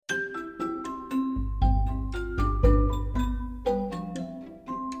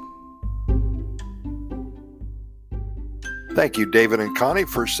Thank you, David and Connie,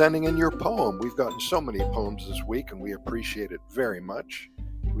 for sending in your poem. We've gotten so many poems this week, and we appreciate it very much.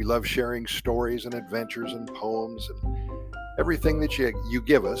 We love sharing stories and adventures and poems and everything that you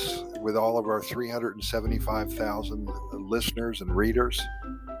give us with all of our 375,000 listeners and readers.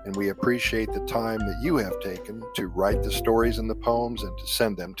 And we appreciate the time that you have taken to write the stories and the poems and to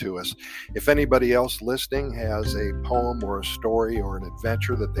send them to us. If anybody else listening has a poem or a story or an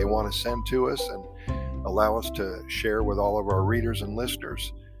adventure that they want to send to us and allow us to share with all of our readers and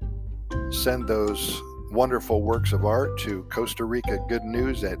listeners, send those wonderful works of art to Costa Rica Good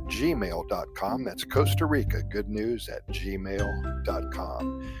News at gmail.com. That's Costa Rica Good News at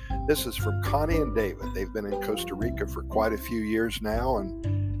gmail.com. This is from Connie and David. They've been in Costa Rica for quite a few years now, and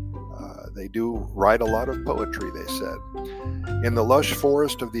they do write a lot of poetry, they said. In the lush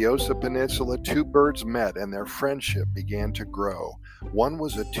forest of the Osa Peninsula, two birds met and their friendship began to grow. One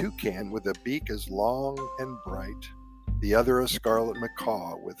was a toucan with a beak as long and bright, the other a scarlet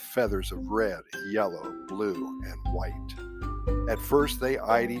macaw with feathers of red, yellow, blue, and white. At first they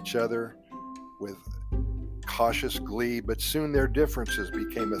eyed each other with cautious glee, but soon their differences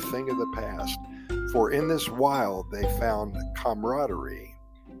became a thing of the past. For in this wild they found camaraderie,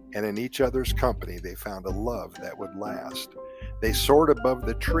 and in each other's company they found a love that would last. They soared above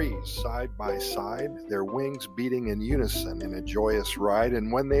the trees, side by side, their wings beating in unison in a joyous ride,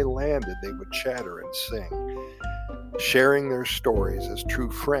 and when they landed they would chatter and sing, sharing their stories as true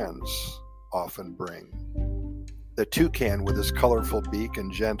friends often bring. The toucan with his colorful beak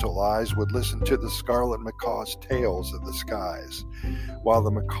and gentle eyes would listen to the scarlet macaw's tales of the skies, while the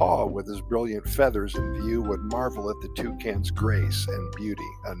macaw with his brilliant feathers in view would marvel at the toucan's grace and beauty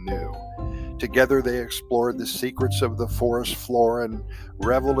anew. Together they explored the secrets of the forest floor and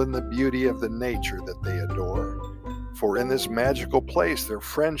reveled in the beauty of the nature that they adore. For in this magical place their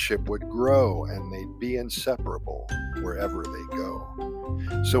friendship would grow and they'd be inseparable wherever they go.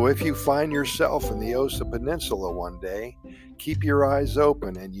 So if you find yourself in the Osa Peninsula one day, keep your eyes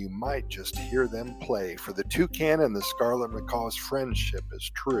open and you might just hear them play, for the toucan and the scarlet macaw's friendship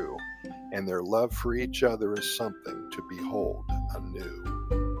is true, and their love for each other is something to behold anew.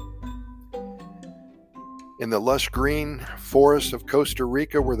 In the lush green forests of Costa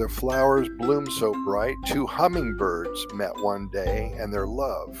Rica where the flowers bloom so bright, two hummingbirds met one day and their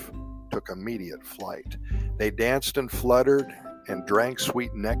love took immediate flight. They danced and fluttered and drank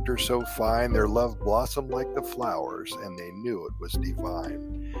sweet nectar so fine, their love blossomed like the flowers, and they knew it was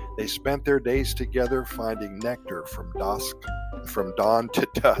divine. They spent their days together finding nectar from dawn to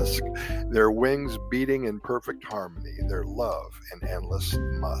dusk, their wings beating in perfect harmony, their love an endless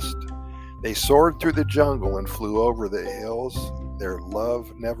must. They soared through the jungle and flew over the hills, their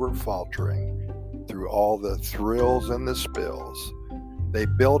love never faltering through all the thrills and the spills. They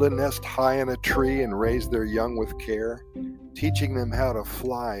built a nest high in a tree and raised their young with care, teaching them how to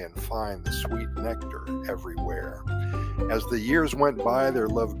fly and find the sweet nectar everywhere. As the years went by, their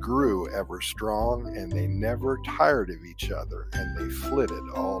love grew ever strong, and they never tired of each other, and they flitted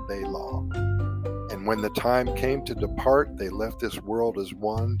all day long. And when the time came to depart, they left this world as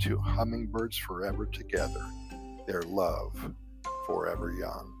one, two hummingbirds forever together, their love forever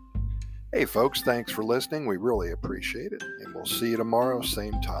young. Hey folks, thanks for listening. We really appreciate it, and we'll see you tomorrow,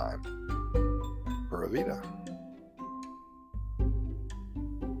 same time. Pura Vida.